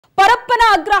ಪರಪ್ಪನ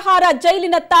ಅಗ್ರಹಾರ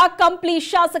ಜೈಲಿನತ್ತ ಕಂಪ್ಲಿ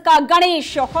ಶಾಸಕ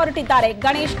ಗಣೇಶ್ ಹೊರಟಿದ್ದಾರೆ.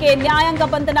 ಗಣೇಶ್ಗೆ ನ್ಯಾಯಾಂಗ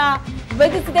ಬಂಧನ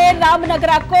ವಿಧಿಸಿದೆ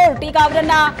ರಾಮನಗರ ಕೋರ್ಟ್. ಈಗ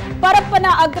ಅವರನ್ನ ಪರಪ್ಪನ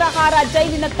ಅಗ್ರಹಾರ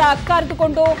ಜೈಲಿನತ್ತ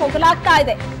ಕರೆದುಕೊಂಡು ಹೋಗಲಾಗ್ತಾ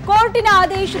ಇದೆ. ಕೋರ್ಟಿನ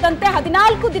ಆದೇಶದಂತೆ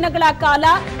 14 ದಿನಗಳ ಕಾಲ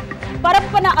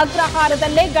ಪರಪ್ಪನ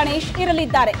ಅಗ್ರಹಾರದಲ್ಲೇ ಗಣೇಶ್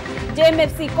ಇರಲಿದ್ದಾರೆ.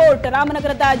 ಜೆಎಂಎಫ್ಸಿ ಕೋರ್ಟ್,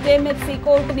 ರಾಮನಗರದ ಜೆಎಂಎಫ್ಸಿ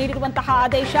ಕೋರ್ಟ್ ನೀಡಿರುವಂತಹ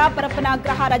ಆದೇಶ. ಪರಪ್ಪನ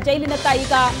ಅಗ್ರಹಾರ ಜೈಲಿನತ್ತ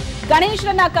ಈಗ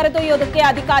ಗಣೇಶ್ರನ್ನ ಕರೆದೊಯ್ಯೋದಕ್ಕೆ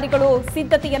ಅಧಿಕಾರಿಗಳು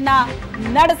ಸಿದ್ಧತೆಯನ್ನ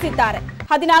ನಡೆಸಿದ್ದಾರೆ.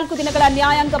 14 ದಿನಗಳ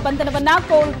ನ್ಯಾಯಾಂಗ ಬಂಧನವನ್ನ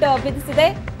ಕೋರ್ಟ್ ವಿಧಿಸಿದೆ.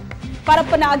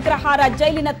 ಪರಪ್ಪನ ಅಗ್ರಹಾರ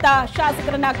ಜೈಲಿನತ್ತ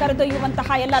ಶಾಸಕರನ್ನ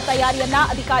ಕರೆದೊಯ್ಯುವಂತಹ ಎಲ್ಲ ತಯಾರಿಯನ್ನ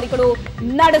ಅಧಿಕಾರಿಗಳು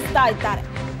ನಡೆಸ್ತಾ ಇದ್ದಾರೆ.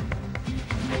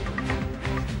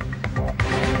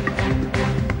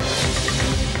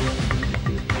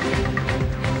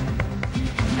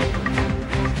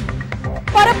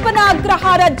 ಪರಪ್ಪನ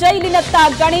ಅಗ್ರಹಾರ ಜೈಲಿನತ್ತ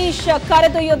ಗಣೇಶ್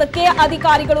ಕರೆದೊಯ್ಯೋದಕ್ಕೆ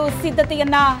ಅಧಿಕಾರಿಗಳು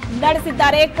ಸಿದ್ಧತೆಯನ್ನ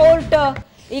ನಡೆಸಿದ್ದಾರೆ. ಕೋರ್ಟ್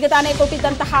ಈಗ ತಾನೇ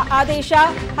ಕೊಟ್ಟಿದ್ದಂತಹ ಆದೇಶ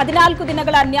 14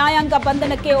 ದಿನಗಳ ನ್ಯಾಯಾಂಗ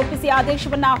ಬಂಧನಕ್ಕೆ ಒಪ್ಪಿಸಿ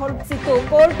ಆದೇಶವನ್ನ ಹೊರಡಿಸಿತ್ತು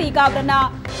ಕೋರ್ಟ್. ಈಗ ಅವರನ್ನ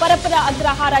ಪರಪ್ಪನ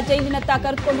ಅಗ್ರಹಾರ ಜೈಲಿನತ್ತ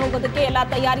ಕರೆದುಕೊಂಡು ಹೋಗೋದಕ್ಕೆ ಎಲ್ಲ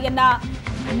ತಯಾರಿಯನ್ನ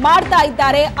ಮಾಡ್ತಾ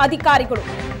ಇದ್ದಾರೆ ಅಧಿಕಾರಿಗಳು.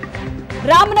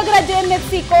 ರಾಮನಗರ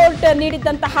ಜೆಎಂಎಫ್ಸಿ ಕೋರ್ಟ್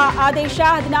ನೀಡಿದ್ದಂತಹ ಆದೇಶ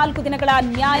 14 ದಿನಗಳ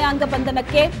ನ್ಯಾಯಾಂಗ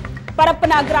ಬಂಧನಕ್ಕೆ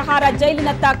ಪರಪ್ಪನ ಅಗ್ರಹಾರ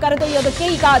ಜೈಲಿನತ್ತ ಕರೆದೊಯ್ಯೋದಕ್ಕೆ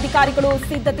ಈಗ ಅಧಿಕಾರಿಗಳು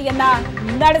ಸಿದ್ಧತೆಯನ್ನ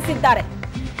ನಡೆಸಿದ್ದಾರೆ.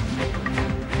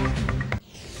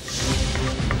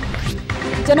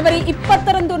 ಜನವರಿ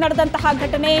 20ರಂದು ನಡೆದಂತಹ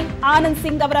ಘಟನೆ, ಆನಂದ್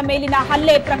ಸಿಂಗ್ ಅವರ ಮೇಲಿನ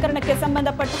ಹಲ್ಲೆ ಪ್ರಕರಣಕ್ಕೆ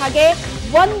ಸಂಬಂಧಪಟ್ಟ ಹಾಗೆ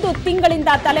 1 ತಿಂಗಳಿಂದ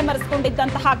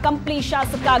ತಲೆಮರೆಸಿಕೊಂಡಿದ್ದಂತಹ ಕಂಪ್ಲಿ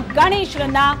ಶಾಸಕ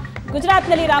ಗಣೇಶ್ರನ್ನ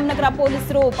ಗುಜರಾತ್ನಲ್ಲಿ ರಾಮನಗರ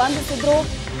ಪೊಲೀಸರು ಬಂಧಿಸಿದ್ರು.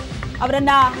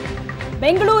 ಅವರನ್ನ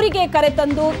ಬೆಂಗಳೂರಿಗೆ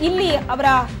ಕರೆತಂದು ಇಲ್ಲಿ ಅವರ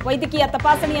ವೈದ್ಯಕೀಯ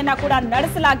ತಪಾಸಣೆಯನ್ನ ಕೂಡ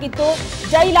ನಡೆಸಲಾಗಿತ್ತು.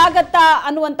 ಜೈಲಾಗತ್ತಾ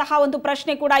ಅನ್ನುವಂತಹ ಒಂದು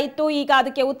ಪ್ರಶ್ನೆ ಕೂಡ ಇತ್ತು. ಈಗ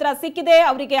ಅದಕ್ಕೆ ಉತ್ತರ ಸಿಕ್ಕಿದೆ.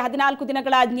 ಅವರಿಗೆ 14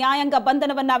 ದಿನಗಳ ನ್ಯಾಯಾಂಗ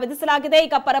ಬಂಧನವನ್ನ ವಿಧಿಸಲಾಗಿದೆ.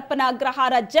 ಈಗ ಪರಪ್ಪನ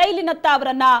ಅಗ್ರಹಾರ ಜೈಲಿನತ್ತ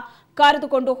ಅವರನ್ನ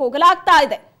ಕರೆದುಕೊಂಡು ಹೋಗಲಾಗ್ತಾ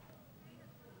ಇದೆ.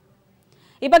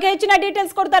 ಈ ಬಗ್ಗೆ ಹೆಚ್ಚಿನ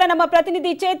ಡೀಟೇಲ್ಸ್ ಕೊಡ್ತಾರೆ ನಮ್ಮ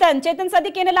ಪ್ರತಿನಿಧಿ ಚೇತನ್.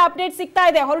 ಸದ್ಯಕ್ಕೆ ಏನೆಲ್ಲ ಅಪ್ಡೇಟ್ ಸಿಗ್ತಾ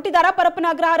ಇದೆ? ಹೊರಟಿದಾರಾ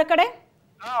ಪರಪ್ಪನ ಅಗ್ರಹಾರ ಕಡೆ?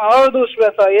 ಹೌದು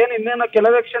ಶ್ವೇತಾ, ಇನ್ನೇನು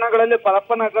ಕೆಲವೇ ಕ್ಷಣಗಳಲ್ಲಿ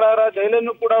ಪರಪ್ಪನ ಅಗ್ರಹಾರ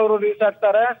ಜೈಲನ್ನು ಕೂಡ ಅವರು ರೀಚ್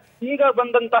ಆಗ್ತಾರೆ. ಈಗ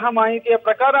ಬಂದಂತಹ ಮಾಹಿತಿಯ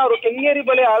ಪ್ರಕಾರ ಅವರು ಕೆಂಗೇರಿ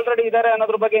ಬಳಿ ಆಲ್ರೆಡಿ ಇದ್ದಾರೆ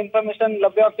ಅನ್ನೋದ್ರ ಬಗ್ಗೆ ಇನ್ಫಾರ್ಮೇಶನ್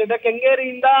ಲಭ್ಯವಾಗ್ತಿದೆ.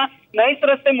 ಕೆಂಗೇರಿಯಿಂದ ನೈಸ್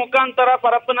ರಸ್ತೆ ಮುಖಾಂತರ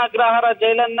ಪರಪ್ಪನ ಅಗ್ರಹಾರ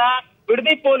ಜೈಲನ್ನ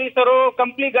ಬಿಡದಿ ಪೊಲೀಸರು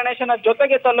ಕಂಪ್ಲಿ ಗಣೇಶನ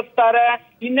ಜೊತೆಗೆ ತಲುಪ್ತಾರೆ.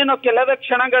 ಇನ್ನೇನು ಕೆಲವೇ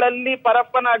ಕ್ಷಣಗಳಲ್ಲಿ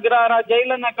ಪರಪ್ಪನ ಅಗ್ರಹಾರ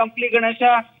ಜೈಲನ್ನ ಕಂಪ್ಲಿ ಗಣೇಶ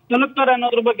ತಲುಪ್ತಾರೆ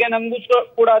ಅನ್ನೋದ್ರ ಬಗ್ಗೆ ನಮಗೂ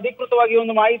ಕೂಡ ಅಧಿಕೃತವಾಗಿ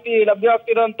ಒಂದು ಮಾಹಿತಿ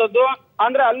ಲಭ್ಯವಾಗ್ತಿರುವಂತದ್ದು.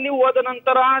 ಅಂದ್ರೆ ಅಲ್ಲಿ ಹೋದ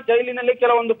ನಂತರ ಜೈಲಿನಲ್ಲಿ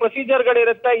ಕೆಲವೊಂದು ಪ್ರೊಸೀಜರ್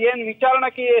ಗಳಿರುತ್ತೆ.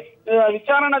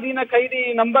 ವಿಚಾರಣಾಧೀನ ಖೈದಿ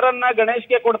ನಂಬರ್ ಅನ್ನ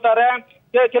ಗಣೇಶ್ಗೆ ಕೊಡ್ತಾರೆ.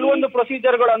 ಕೆಲವೊಂದು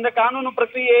ಪ್ರೊಸೀಜರ್ಗಳು ಅಂದ್ರೆ ಕಾನೂನು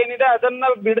ಪ್ರಕ್ರಿಯೆ ಏನಿದೆ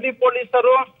ಅದನ್ನ ಬಿಡದಿ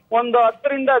ಪೊಲೀಸರು ಒಂದು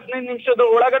 10 ರಿಂದ 15 ನಿಮಿಷದ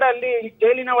ಒಳಗಡೆ ಅಲ್ಲಿ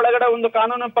ಜೈಲಿನ ಒಳಗಡೆ ಒಂದು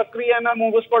ಕಾನೂನು ಪ್ರಕ್ರಿಯೆಯನ್ನ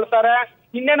ಮುಗಿಸ್ಕೊಳ್ತಾರೆ.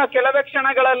 ಇನ್ನೇನು ಕೆಲವೇ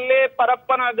ಕ್ಷಣಗಳಲ್ಲಿ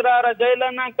ಪರಪ್ಪನ ಅಗ್ರಹಾರ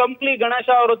ಜೈಲನ್ನ ಕಂಪ್ಲಿ ಗಣೇಶ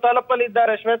ಅವರು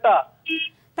ತಲುಪಲಿದ್ದಾರೆ. ಶ್ವೇತಾ,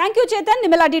 ಥ್ಯಾಂಕ್ ಯು ಚೇತನ್,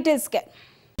 ನಿಮ್ಮೆಲ್ಲ ಡೀಟೇಲ್ಸ್ಗೆ.